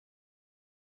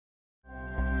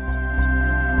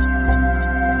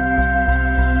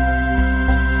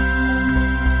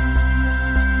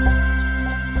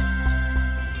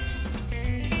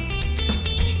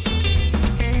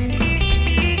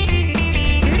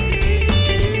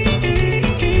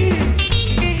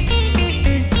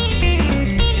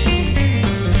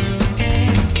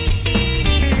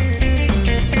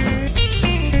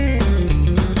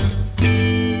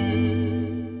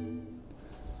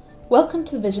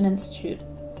to the Vision Institute,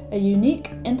 a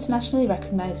unique, internationally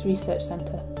recognised research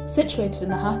centre situated in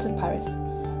the heart of Paris,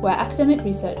 where academic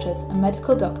researchers and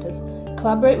medical doctors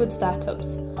collaborate with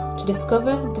startups to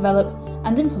discover, develop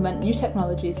and implement new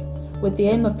technologies with the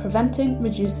aim of preventing,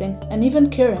 reducing and even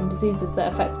curing diseases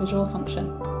that affect visual function.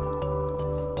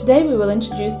 Today we will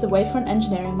introduce the Wavefront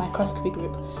Engineering Microscopy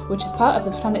Group, which is part of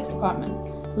the Photonics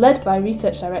Department, led by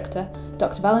Research Director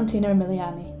Dr. Valentina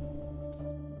Emiliani.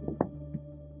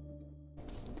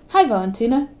 Hi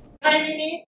Valentina. Hi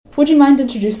Mimi. Would you mind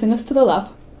introducing us to the lab?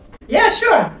 Yeah,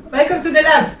 sure. Welcome to the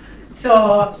lab.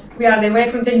 So we are the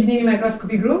Wavefront Engineering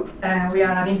Microscopy Group. We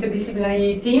are an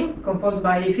interdisciplinary team composed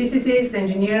by physicists,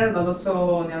 engineers, but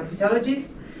also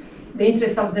neurophysiologists. The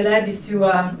interest of the lab is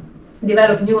to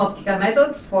develop new optical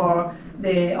methods for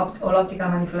the all optical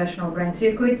manipulation of brain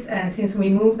circuits. And since we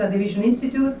moved at the Vision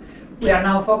Institute, we are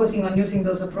now focusing on using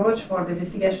those approaches for the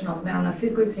investigation of neuronal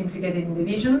circuits implicated in the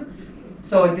vision.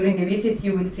 So during the visit,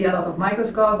 you will see a lot of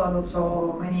microscope, but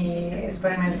also many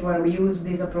experiments where we use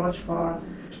this approach for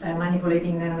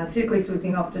manipulating neuronal circuits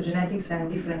using optogenetics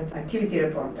and different activity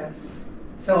reporters.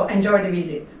 So enjoy the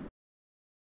visit.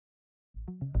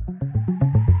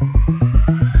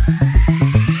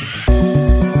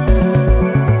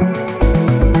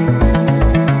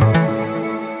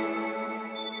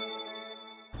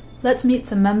 Let's meet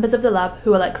some members of the lab who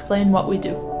will explain what we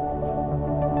do.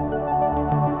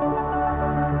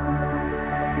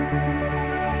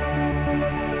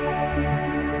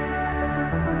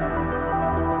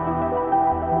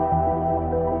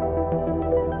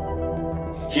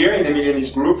 Here in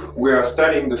Emiliani's group, we are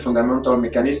studying the fundamental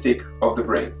mechanistic of the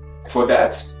brain. For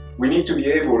that, we need to be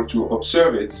able to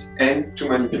observe it and to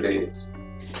manipulate it.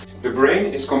 The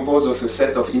brain is composed of a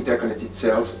set of interconnected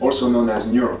cells, also known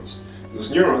as neurons. Those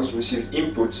neurons receive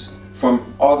inputs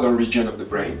from other regions of the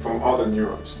brain, from other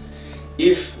neurons.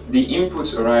 If the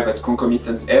inputs arrive at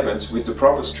concomitant events with the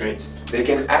proper strength, they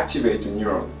can activate a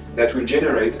neuron that will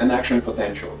generate an action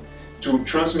potential to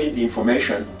transmit the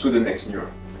information to the next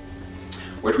neuron.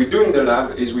 What we do in the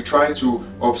lab is we try to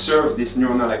observe this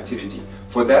neuronal activity.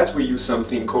 For that we use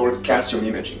something called calcium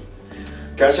imaging.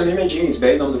 Calcium imaging is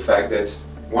based on the fact that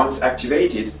once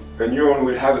activated, a neuron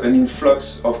will have an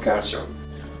influx of calcium.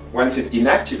 Once it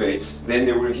inactivates, then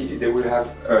they will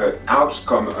have an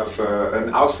outcome of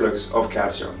an outflux of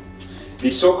calcium.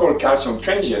 The so-called calcium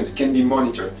transient can be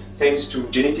monitored thanks to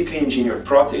genetically engineered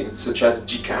protein such as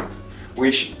GCAMP,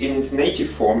 which in its native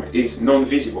form is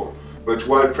non-visible, but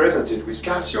while presented with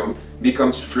calcium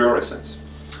becomes fluorescent.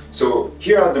 So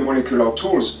here are the molecular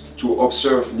tools to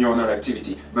observe neuronal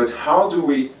activity, but how do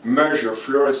we measure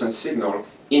fluorescent signal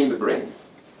in the brain?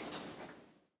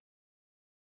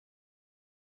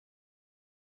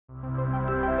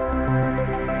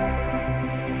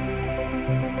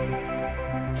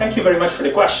 Thank you very much for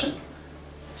the question.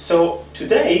 So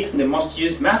today the most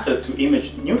used method to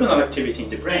image neuronal activity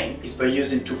in the brain is by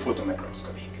using two-photon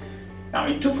microscopy. Now,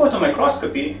 in two-photon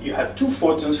microscopy, you have two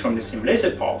photons from the same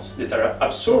laser pulse that are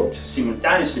absorbed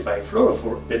simultaneously by a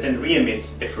fluorophore that then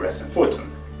re-emits a fluorescent photon.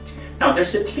 Now,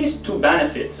 there's at least two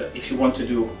benefits if you want to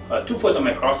do two-photon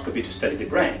microscopy to study the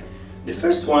brain. The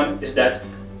first one is that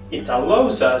it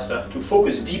allows us to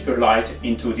focus deeper light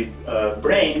into the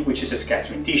brain, which is a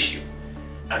scattering tissue.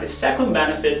 Now, the second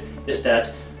benefit is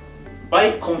that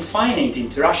by confining the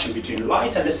interaction between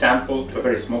light and the sample to a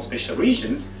very small spatial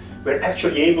regions, we're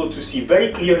actually able to see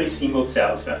very clearly single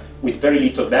cells with very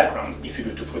little background if you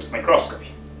do two-photon microscopy.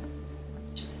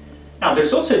 Now,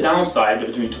 there's also a downside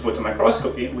of doing two-photon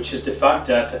microscopy, which is the fact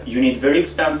that you need very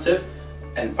expensive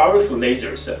and powerful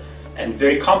lasers and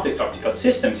very complex optical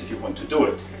systems if you want to do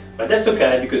it. But that's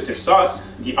okay, because there's us,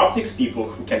 the optics people,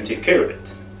 who can take care of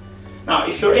it. Now,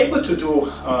 if you're able to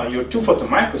do your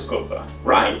two-photon microscope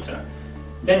right,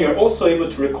 then you're also able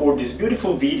to record these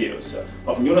beautiful videos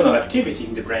of neuronal activity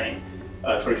in the brain,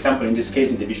 for example, in this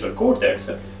case in the visual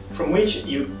cortex, from which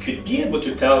you could be able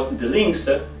to tell the links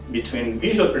between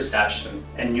visual perception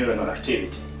and neuronal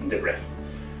activity in the brain.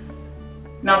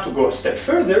 Now, to go a step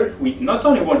further, we not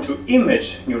only want to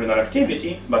image neuronal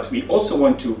activity, but we also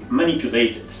want to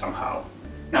manipulate it somehow.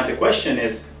 Now, the question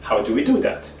is, how do we do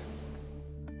that?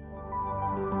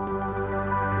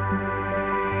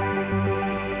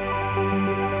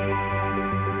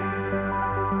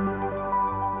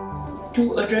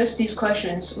 To address these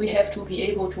questions, we have to be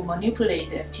able to manipulate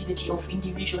the activity of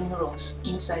individual neurons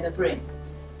inside the brain.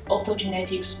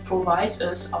 Optogenetics provides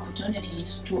us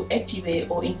opportunities to activate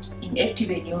or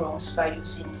inactivate neurons by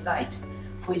using light.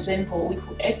 For example, we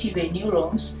could activate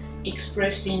neurons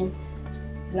expressing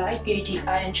light-gated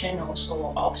ion channels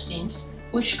or opsins,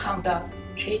 which conduct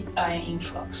cation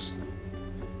influx.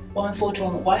 one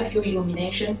photon wide field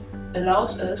illumination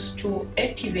allows us to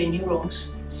activate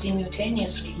neurons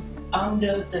simultaneously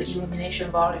under the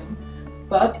illumination volume,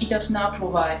 but it does not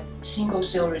provide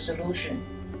single-cell resolution.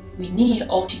 We need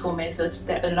optical methods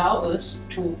that allow us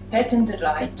to pattern the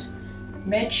light,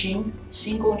 matching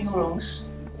single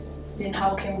neurons. Then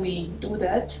how can we do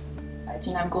that? I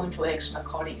think I'm going to ask my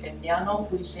colleague Emiliani,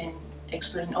 who is an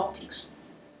expert in optics.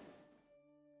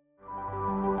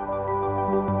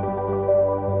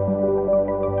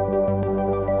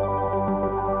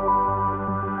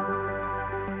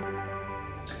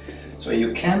 So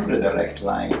you can redirect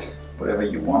light wherever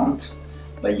you want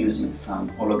by using some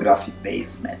holographic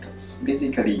based methods.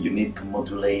 Basically, you need to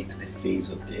modulate the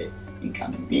phase of the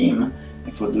incoming beam,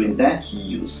 and for doing that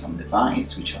you use some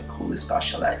devices which are called the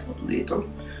spatial light modulator,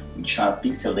 which are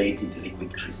pixelated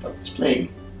liquid crystal display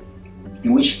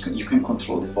in which you can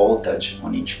control the voltage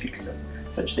on each pixel,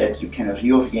 such that you can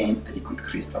reorient the liquid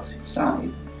crystals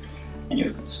inside,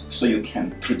 and so you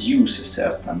can produce a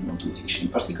certain modulation.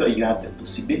 In particular, you have the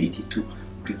possibility to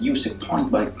produce a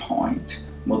point-by-point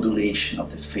modulation of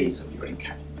the phase of your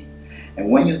incoming beam. And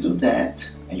when you do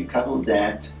that, and you couple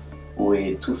that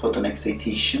with two-photon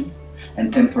excitation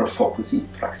and temporal focusing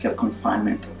for axial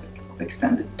confinement of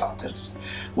extended patterns,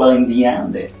 well, in the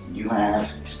end, you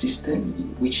have a system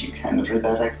in which you can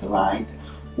redirect the light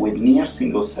with near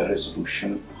single-cell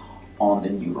resolution on the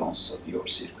neurons of your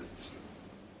circuits.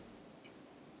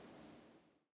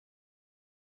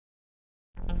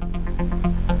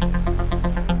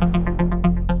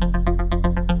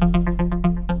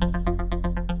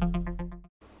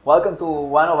 Welcome to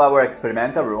one of our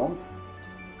experimental rooms.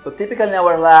 So typically in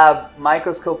our lab,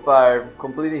 microscopes are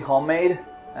completely homemade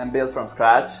and built from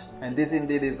scratch, and this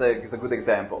indeed is a good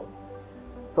example.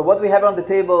 So what we have on the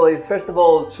table is, first of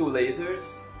all, two lasers.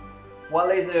 One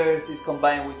laser is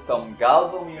combined with some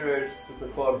galvo mirrors to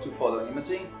perform two-photon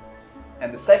imaging,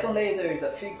 and the second laser is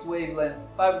a fixed wavelength,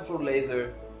 powerful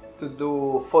laser to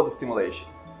do photostimulation.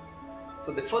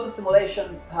 So the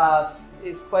photostimulation path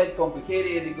is quite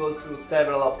complicated. It goes through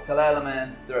several optical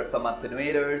elements. There are some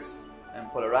attenuators and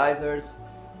polarizers,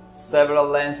 several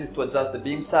lenses to adjust the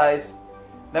beam size.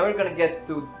 Then we're going to get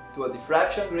to a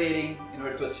diffraction grating in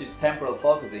order to achieve temporal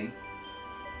focusing.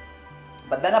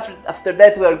 But then after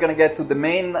that we are going to get to the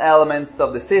main elements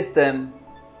of the system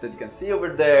that you can see over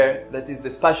there, that is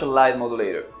the spatial light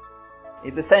modulator.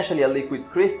 It's essentially a liquid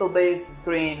crystal based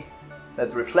screen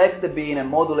that reflects the beam and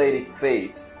modulates its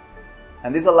phase.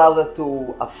 And this allows us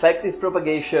to affect its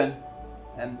propagation,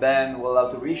 and then will allow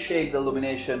to reshape the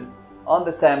illumination on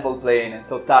the sample plane and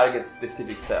so target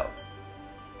specific cells.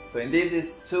 So indeed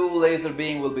these two laser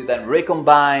beams will be then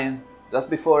recombined just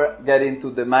before getting to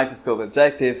the microscope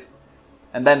objective,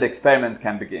 and then the experiment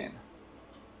can begin.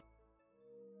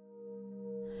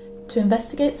 To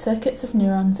investigate circuits of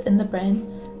neurons in the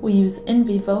brain, we use in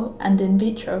vivo and in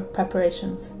vitro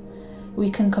preparations. We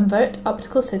can convert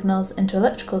optical signals into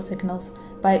electrical signals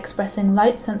by expressing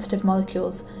light-sensitive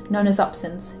molecules known as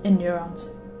opsins in neurons.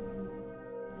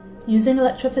 Using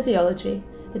electrophysiology,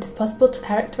 it is possible to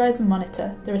characterize and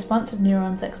monitor the response of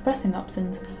neurons expressing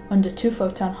opsins under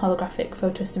two-photon holographic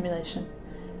photostimulation.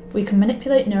 We can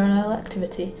manipulate neuronal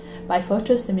activity by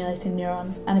photostimulating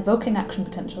neurons and evoking action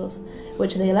potentials,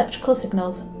 which are the electrical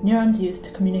signals neurons use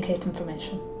to communicate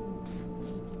information.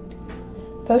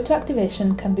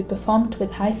 Photoactivation can be performed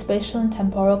with high spatial and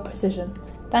temporal precision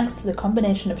thanks to the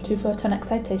combination of two-photon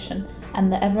excitation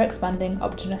and the ever-expanding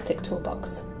optogenetic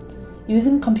toolbox.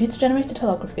 Using computer-generated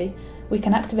holography, we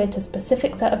can activate a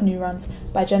specific set of neurons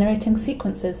by generating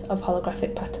sequences of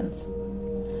holographic patterns.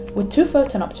 With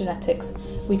two-photon optogenetics,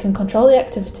 we can control the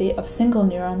activity of single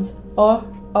neurons or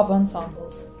of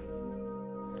ensembles.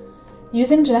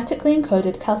 Using genetically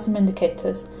encoded calcium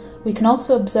indicators, we can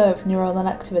also observe neuronal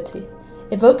activity,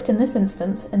 evoked in this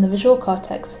instance in the visual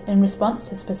cortex in response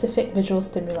to specific visual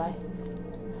stimuli.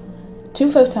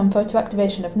 Two-photon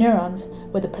photoactivation of neurons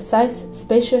with a precise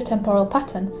spatio-temporal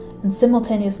pattern and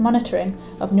simultaneous monitoring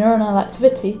of neuronal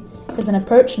activity is an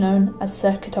approach known as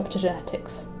circuit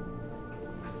optogenetics.